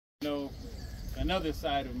another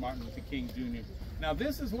side of Martin Luther King Jr. Now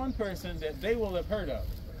this is one person that they will have heard of.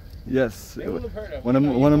 Yes, they will have heard of. one of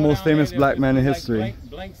the most famous black men in history.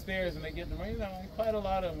 Blank stares, and they get them. You know, quite a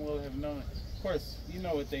lot of them will have known. Of course, you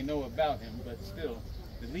know what they know about him, but still,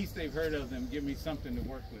 at least they've heard of them. Give me something to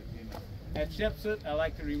work with, you know. At Shepsut, I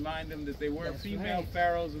like to remind them that they were female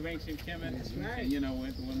pharaohs of ancient Kemet. That's right. And you know,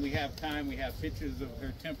 when we have time, we have pictures of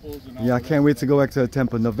her temples and all. Yeah, I can't wait to go back to the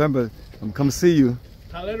temple in November. I'm come see you.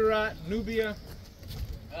 Halidarat, Nubia,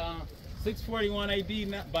 641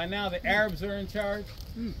 AD. By now, the Arabs are in charge.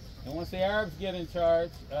 And once the Arabs get in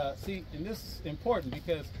charge, see, and this is important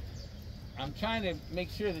because I'm trying to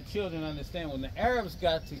make sure the children understand when the Arabs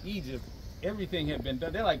got to Egypt, everything had been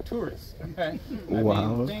done. They're like tourists. Right? Wow. I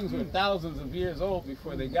mean, things were thousands of years old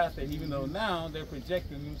before they got there, even though now they're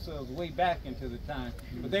projecting themselves way back into the time.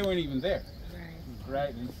 But they weren't even there.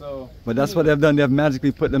 Right, and so. But that's what they've done. They've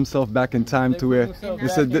magically put themselves back in time to where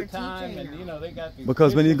it's a time, and you know they got these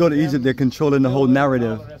because when you go to Egypt, they're controlling the whole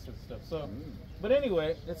narrative. All the rest of the stuff. So, but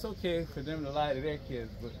anyway, it's okay for them to lie to their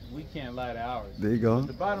kids, but we can't lie to ours. There you go. But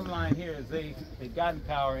the bottom line here is they got in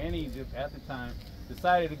power in Egypt at the time,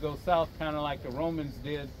 decided to go south, kind of like the Romans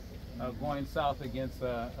did, going south against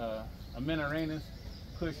Amenarrenas,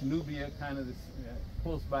 Kush, Nubia, kind of this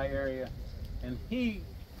close by area, and he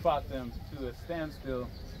fought them to a standstill,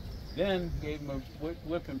 then gave them a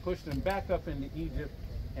whip and pushed them back up into Egypt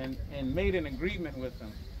and made an agreement with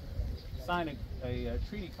them, signed a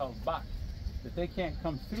treaty called Bak, that they can't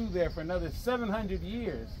come through there for another 700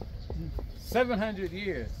 years. 700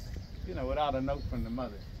 years, you know, without a note from the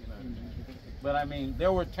mother, you know. But I mean,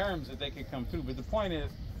 there were terms that they could come through, but the point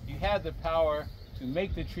is, you had the power to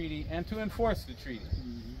make the treaty and to enforce the treaty.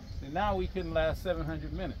 And now we couldn't last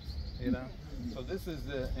 700 minutes, you know. So this is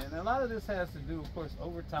and a lot of this has to do, of course,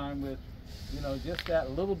 over time with, you know, just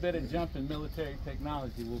that little bit of jump in military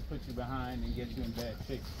technology will put you behind and get you in bad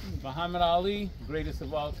shape. Muhammad Ali, greatest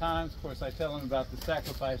of all times, of course, I tell him about the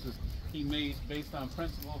sacrifices he made based on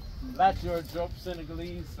principle. Lat George Diop,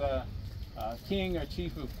 Senegalese king or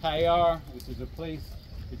chief of Kayar, which is a place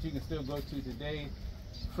that you can still go to today.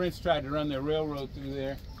 French tried to run their railroad through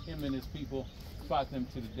there. Him and his people fought them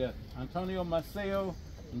to the death. Antonio Maceo,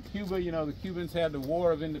 in Cuba, you know, the Cubans had the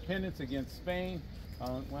War of Independence against Spain.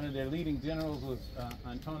 One of their leading generals was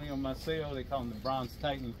Antonio Maceo. They call him the Bronze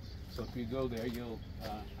Titan. So if you go there, you'll,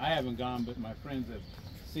 I haven't gone, but my friends have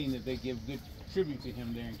seen that they give good tribute to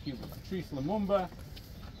him there in Cuba. Patrice Lumumba.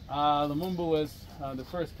 Lumumba was the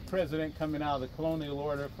first president coming out of the colonial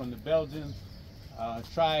order from the Belgians.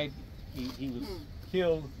 He was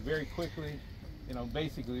killed very quickly. You know,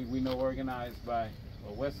 basically, we know organized by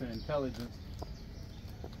Western intelligence.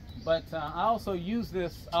 But I also use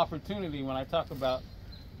this opportunity when I talk about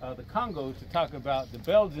the Congo to talk about the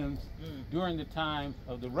Belgians during the time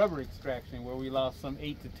of the rubber extraction, where we lost some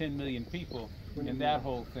 8 to 10 million people in that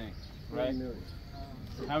whole thing, right?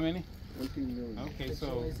 How many? 20 million. Okay,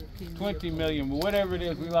 so 20 million, but whatever it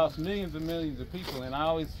is, we lost millions and millions of people. And I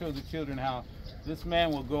always show the children how this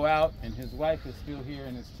man will go out and his wife is still here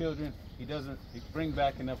and his children. He doesn't bring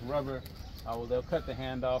back enough rubber. Well, they'll cut the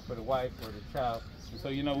hand off for the wife or the child. And so,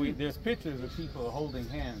 you know, there's pictures of people holding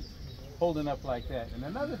hands, holding up like that. And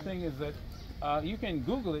another thing is that you can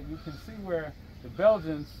Google it. You can see where the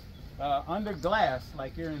Belgians, under glass,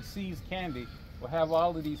 like you're in See's Candy, will have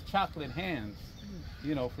all of these chocolate hands,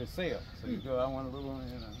 you know, for sale. So you go, I want a little,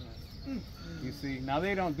 you know. You see, now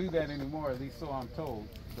they don't do that anymore, at least so I'm told.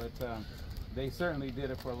 But they certainly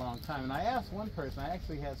did it for a long time. And I asked one person, I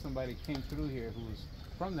actually had somebody came through here who was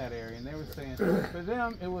from that area, and they were saying for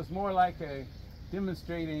them it was more like a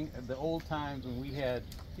demonstrating the old times when we had,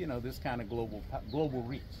 you know, this kind of global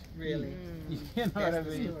reach. Really? You know what I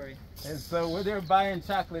mean? Story. And so when they're buying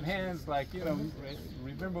chocolate hands, like, you know,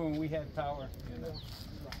 remember when we had power? You know,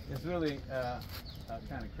 it's really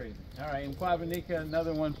kind of crazy. All right, in Kwabanika,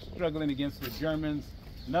 another one struggling against the Germans,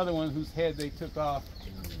 another one whose head they took off.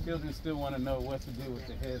 Children still want to know what to do with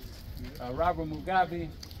the heads. Robert Mugabe,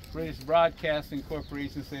 British Broadcasting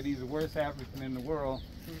Corporation, said he's the worst African in the world.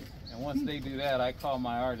 And once they do that, I call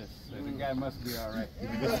my artist. So the guy must be all right.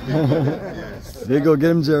 There you go,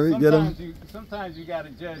 get him, Jerry, get him. Sometimes you got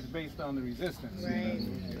to judge based on the resistance. Right.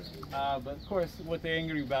 But of course, what they're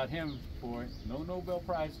angry about him for, no Nobel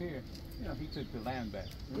Prize here. You know, he took the land back.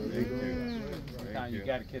 Sometimes you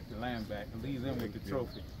got to get the land back and leave them with the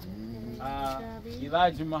trophy.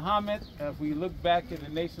 Elijah Muhammad, if we look back at the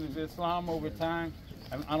Nation of Islam over time,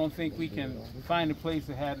 I don't think we can find a place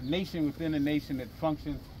that had a nation within a nation that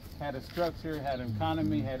functioned, had a structure, had an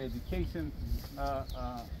economy, had education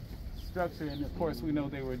structure, and of course we know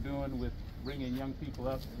they were doing with bringing young people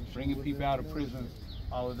up, bringing people out of prison,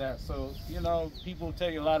 all of that. So, you know, people tell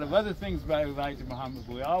you a lot of other things about Elijah Muhammad,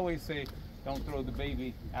 but we always say, don't throw the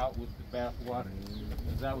baby out with the bathwater,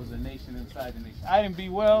 because that was a nation inside the nation. Ida B.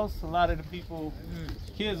 Wells, a lot of the people,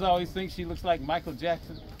 kids always think she looks like Michael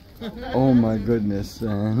Jackson. Oh my goodness,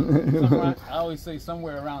 man. I always say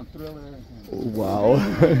somewhere around Thriller. Wow.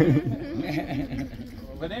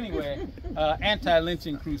 But anyway,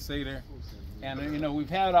 anti-lynching crusader. And you know,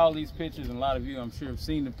 we've had all these pictures, and a lot of you, I'm sure, have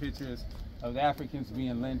seen the pictures of Africans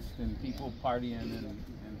being lynched and people partying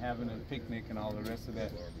and having a picnic and all the rest of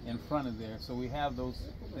that in front of there. So we have those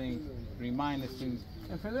things to remind the students.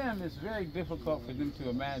 And for them, it's very difficult for them to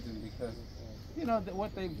imagine, because you know,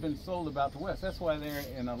 what they've been sold about the West. That's why they're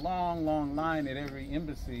in a long, long line at every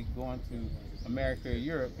embassy going to America or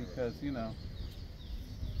Europe, because, you know,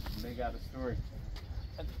 they got a story.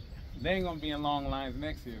 They ain't going to be in long lines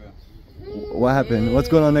next year, though. What happened? What's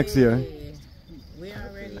going on next year? We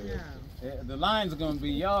already know. The lines are going to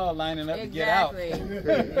be y'all lining up to get out.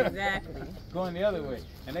 Exactly. Going the other way.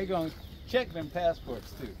 And they're going to check them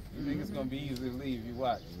passports, too. You think it's going to be easy to leave, you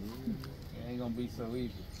watch. It ain't going to be so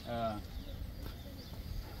easy.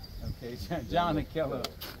 Okay, John Akella,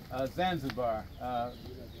 Zanzibar.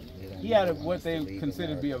 He had what they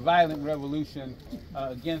considered to be a violent revolution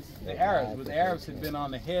against the Arabs, but the Arabs had been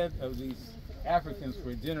on the head of these Africans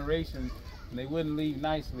for generations, and they wouldn't leave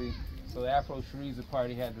nicely, so the Afro-Shariza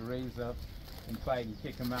party had to raise up and fight and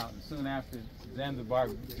kick them out. And soon after, Zanzibar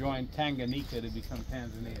joined Tanganyika to become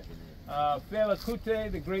Tanzania. Fela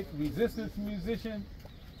Kuti, the great resistance musician.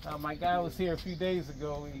 My guy was here a few days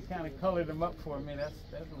ago. He kind of colored him up for me. That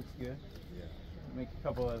looks good. Make a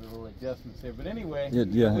couple of little adjustments here. But anyway.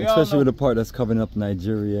 Yeah, especially with the part that's covering up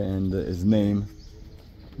Nigeria and his name.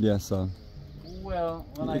 Yeah, so. Well,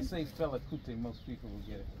 when I say Fela Kuti, most people will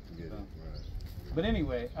get it. So. But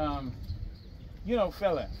anyway, you know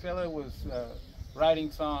Fela was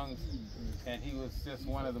writing songs, and he was just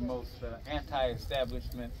one of the most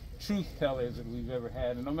anti-establishment truth tellers that we've ever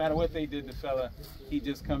had. And no matter what they did to Fela, he'd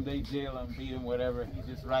just come, they jail him, beat him, whatever. He'd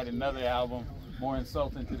just write another album more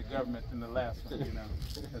insulting to the government than the last one, you know,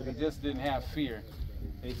 because he just didn't have fear.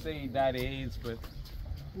 They say he died of AIDS, but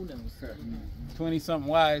who knows? 20-something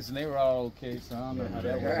wives, and they were all okay, so I don't know how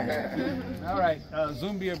that worked. All right,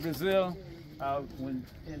 Zumbia, Brazil. When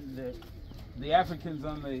in the Africans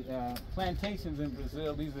on the plantations in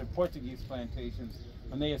Brazil, these are Portuguese plantations,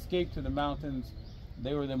 when they escaped to the mountains,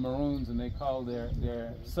 they were the Maroons, and they called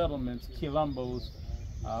their settlements quilombos.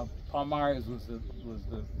 Palmares was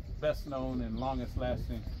the best known and longest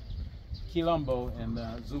lasting quilombo, and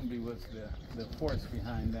Zumbi was the force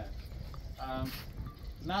behind that.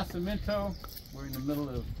 Nascimento, we're in the middle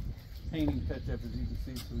of painting touch-up, as you can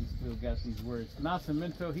see, so we still got these words.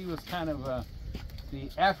 Nascimento, he was kind of the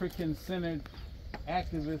African-centered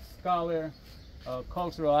activist, scholar,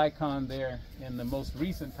 cultural icon there in the most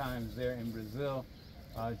recent times there in Brazil,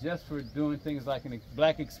 just for doing things like in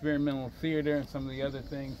black experimental theater and some of the other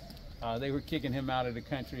things. They were kicking him out of the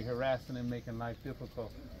country, harassing him, making life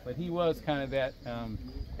difficult. But he was kind of that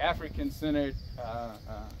African-centered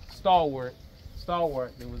stalwart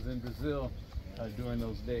that was in Brazil during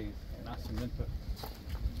those days. Nascimento.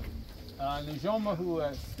 Njoma, who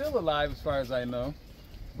is still alive as far as I know,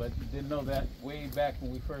 but didn't know that way back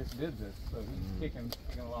when we first did this. So he's kicking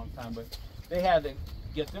a long time. But they had to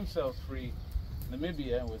get themselves free.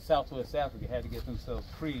 Namibia, with Southwest Africa, had to get themselves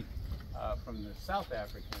free from the South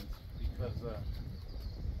Africans, because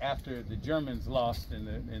after the Germans lost in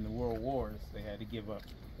the world wars, they had to give up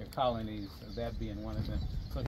their colonies, that being one of them. So